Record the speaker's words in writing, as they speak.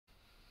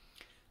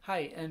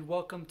Hi, and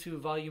welcome to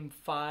Volume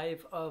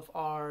 5 of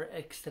our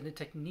Extended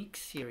Techniques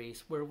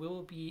series, where we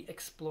will be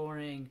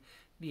exploring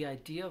the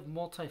idea of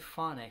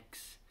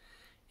multiphonics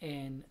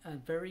in a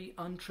very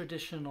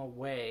untraditional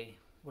way,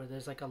 where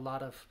there's like a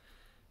lot of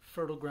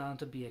fertile ground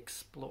to be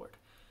explored.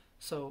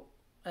 So,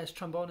 as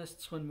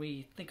trombonists, when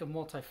we think of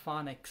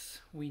multiphonics,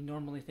 we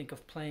normally think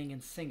of playing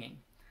and singing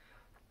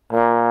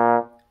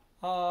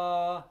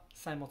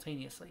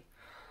simultaneously.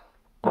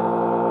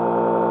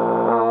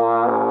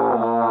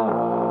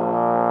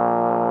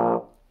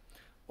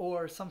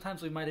 Or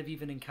sometimes we might have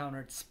even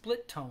encountered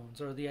split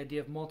tones, or the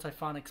idea of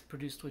multiphonics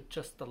produced with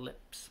just the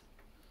lips.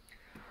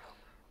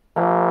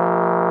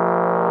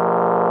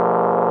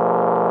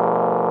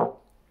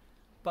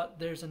 But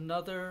there's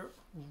another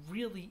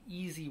really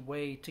easy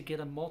way to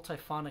get a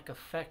multiphonic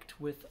effect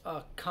with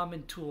a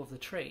common tool of the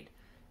trade,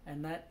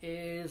 and that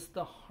is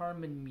the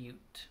Harmon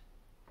Mute.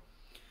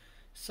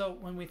 So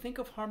when we think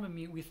of Harmon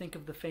Mute, we think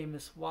of the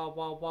famous wah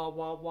wah wah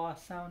wah wah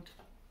sound.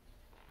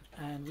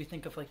 And we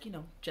think of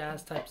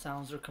jazz type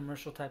sounds or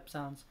commercial type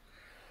sounds.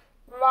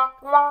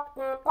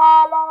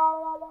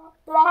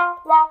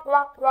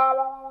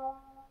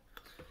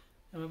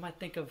 And we might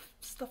think of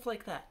stuff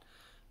like that.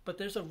 But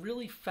there's a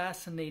really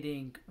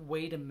fascinating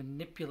way to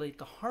manipulate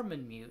the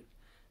Harmon Mute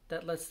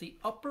that lets the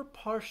upper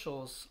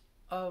partials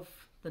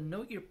of the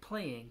note you're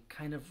playing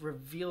kind of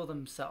reveal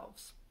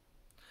themselves.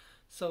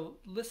 So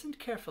listen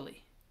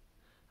carefully.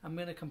 I'm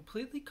going to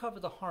completely cover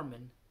the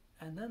Harmon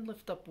and then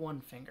lift up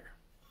one finger.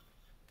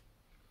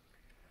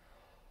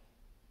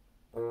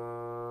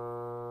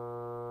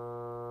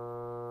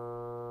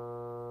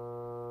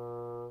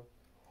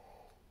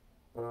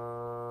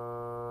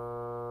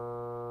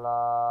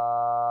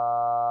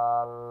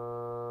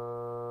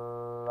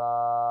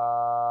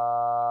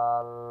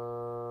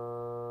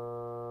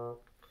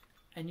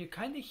 And you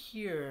kind of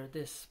hear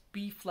this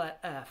B flat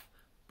F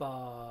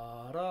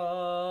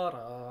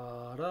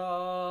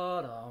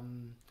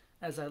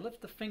as I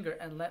lift the finger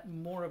and let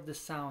more of the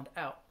sound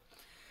out.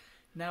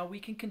 Now we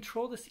can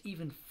control this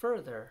even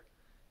further,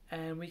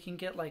 and we can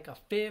get like a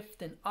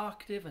fifth, an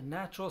octave, a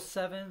natural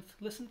seventh.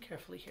 Listen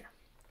carefully here.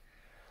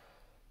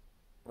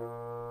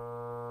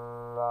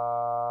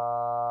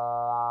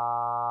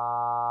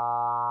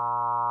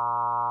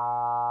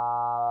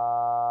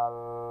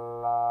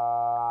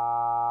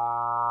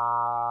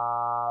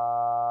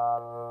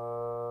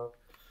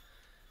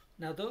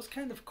 Now those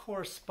kind of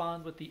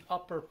correspond with the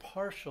upper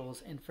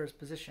partials in first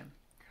position.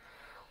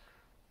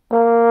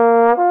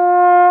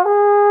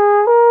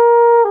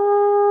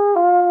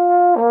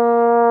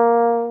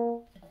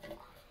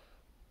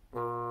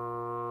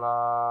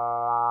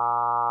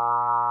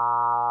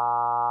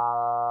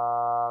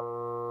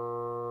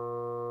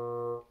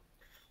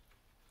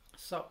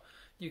 So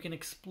you can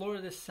explore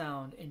this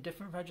sound in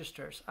different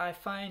registers. I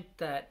find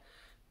that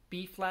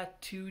B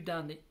flat 2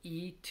 down to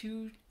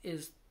E2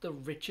 is the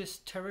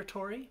richest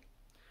territory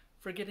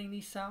for getting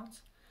these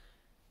sounds.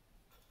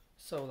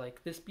 So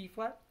like this B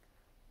flat.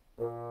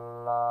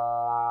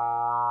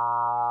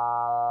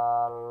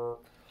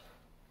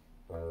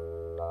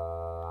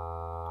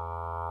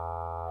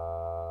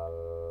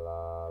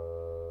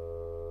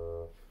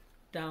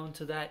 Down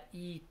to that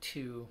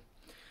E2.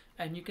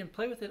 And you can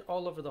play with it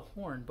all over the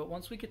horn, but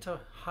once we get to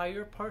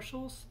higher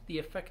partials, the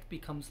effect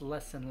becomes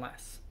less and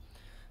less.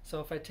 So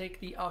if I take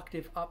the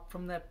octave up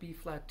from that B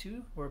flat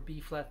 2, or B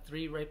flat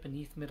 3 right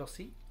beneath middle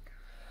C,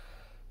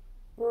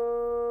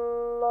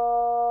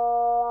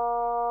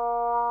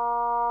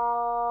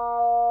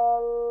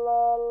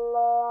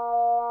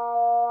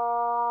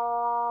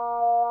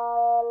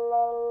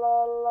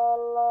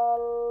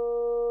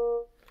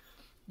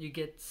 you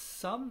get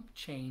some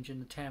change in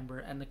the timbre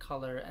and the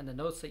color and the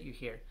notes that you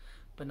hear,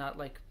 but not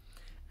like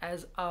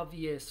as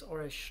obvious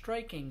or as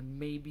striking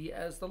maybe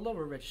as the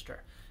lower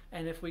register.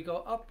 And if we go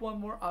up one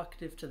more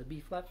octave to the B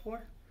flat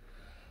 4,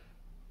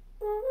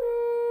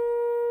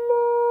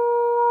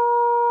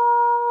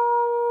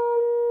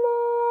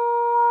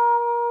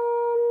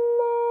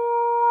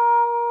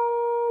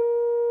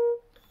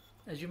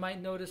 as you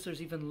might notice,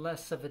 there's even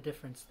less of a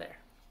difference there.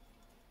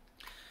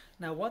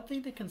 Now, one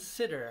thing to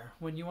consider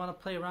when you want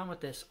to play around with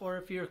this, or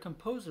if you're a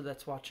composer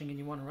that's watching and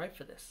you want to write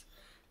for this,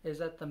 is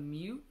that the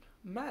mute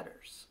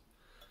matters.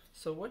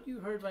 So what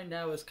you heard right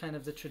now is kind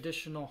of the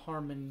traditional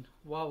Harmon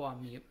wah-wah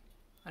mute.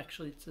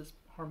 Actually, it says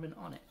Harmon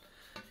on it.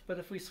 But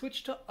if we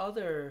switch to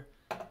other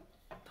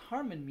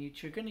Harmon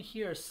mutes, you're going to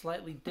hear a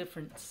slightly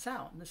different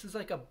sound. This is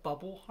like a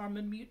bubble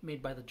Harmon mute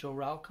made by the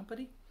jo-ral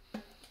company.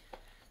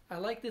 I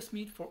like this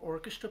mute for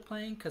orchestra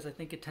playing because I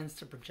think it tends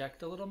to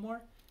project a little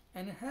more.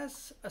 And it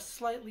has a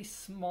slightly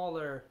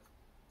smaller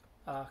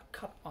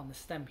cup on the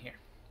stem here.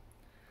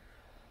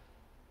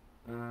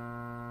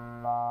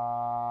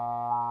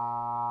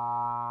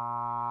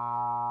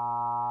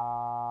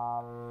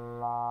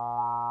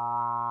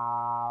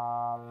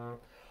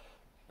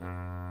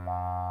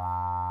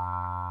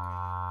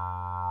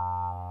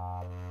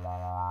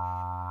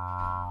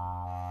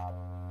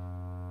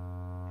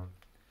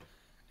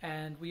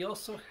 And we we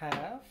also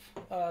have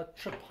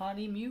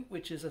Harmon Mute,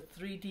 which is a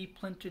 3D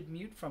printed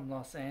mute from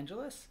Los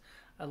Angeles.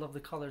 I love the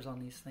colors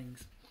on these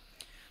things.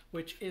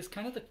 Which is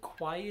kind of the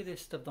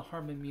quietest of the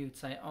Harmon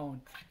Mutes I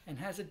own, and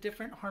has a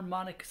different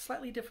harmonic,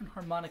 slightly different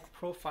harmonic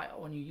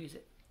profile when you use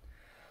it.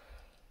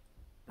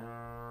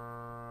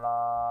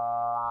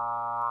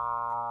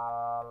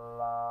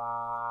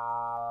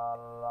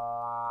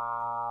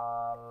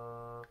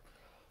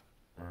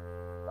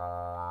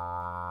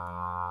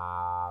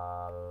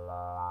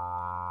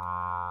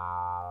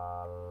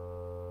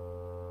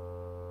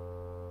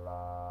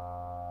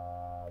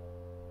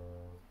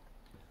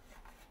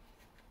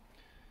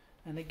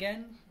 And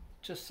again,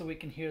 just so we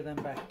can hear them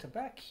back to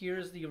back,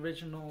 here's the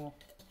original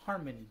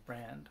Harmon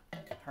brand,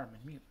 Harmon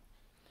Mute.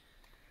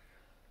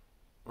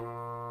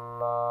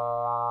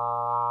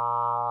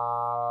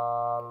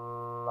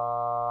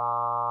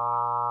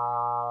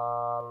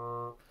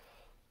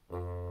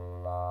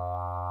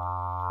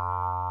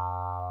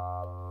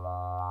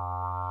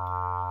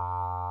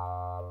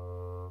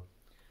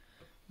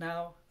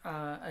 Now,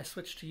 I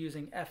switched to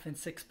using F in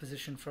 6th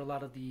position for a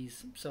lot of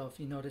these, so if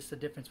you notice the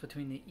difference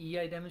between the E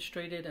I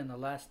demonstrated and the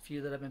last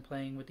few that I've been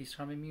playing with these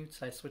Harmon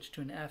Mutes, I switched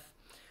to an F.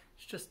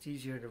 It's just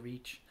easier to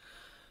reach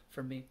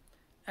for me.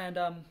 And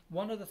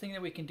one other thing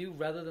that we can do,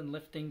 rather than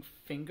lifting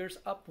fingers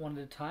up one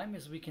at a time,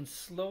 is we can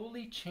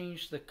slowly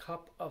change the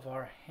cup of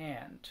our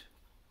hand.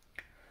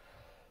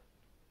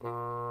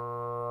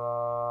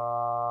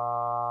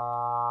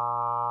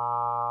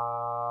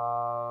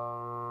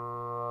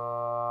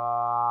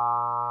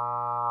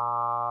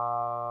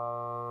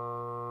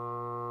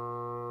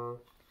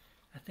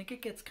 I think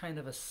it gets kind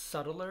of a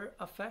subtler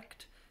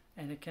effect,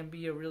 and it can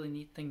be a really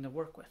neat thing to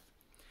work with.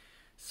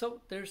 So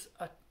there's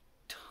a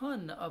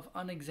ton of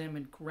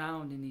unexamined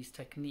ground in these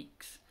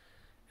techniques,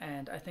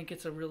 and I think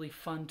it's a really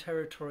fun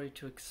territory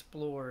to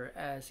explore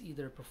as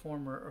either a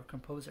performer or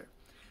composer.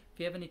 If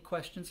you have any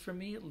questions for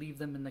me, leave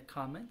them in the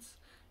comments.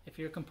 If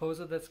you're a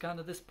composer that's gotten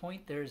to this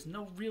point, there is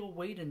no real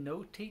way to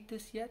notate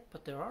this yet,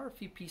 but there are a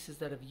few pieces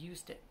that have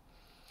used it.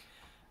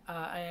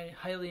 I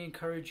highly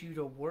encourage you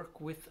to work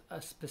with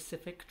a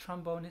specific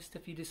trombonist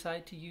if you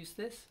decide to use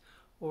this,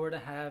 or to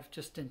have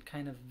just a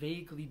kind of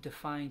vaguely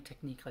defined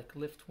technique like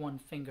lift one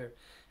finger,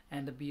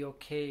 and to be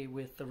okay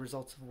with the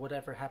results of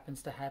whatever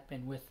happens to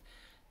happen with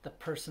the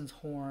person's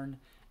horn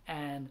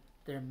and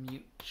their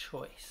mute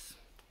choice.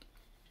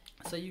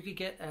 So you could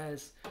get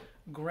as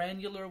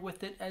granular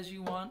with it as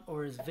you want,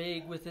 or as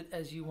vague with it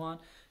as you want.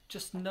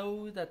 Just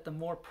know that the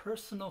more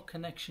personal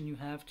connection you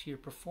have to your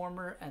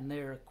performer and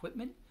their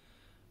equipment,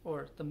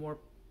 or the more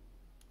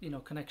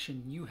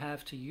connection you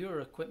have to your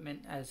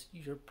equipment as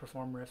your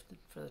performer,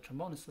 for the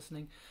trombonist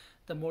listening,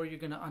 the more you're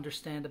going to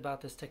understand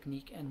about this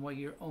technique and what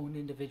your own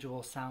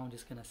individual sound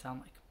is going to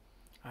sound like.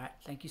 All right,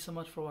 thank you so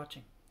much for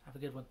watching. Have a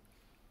good one.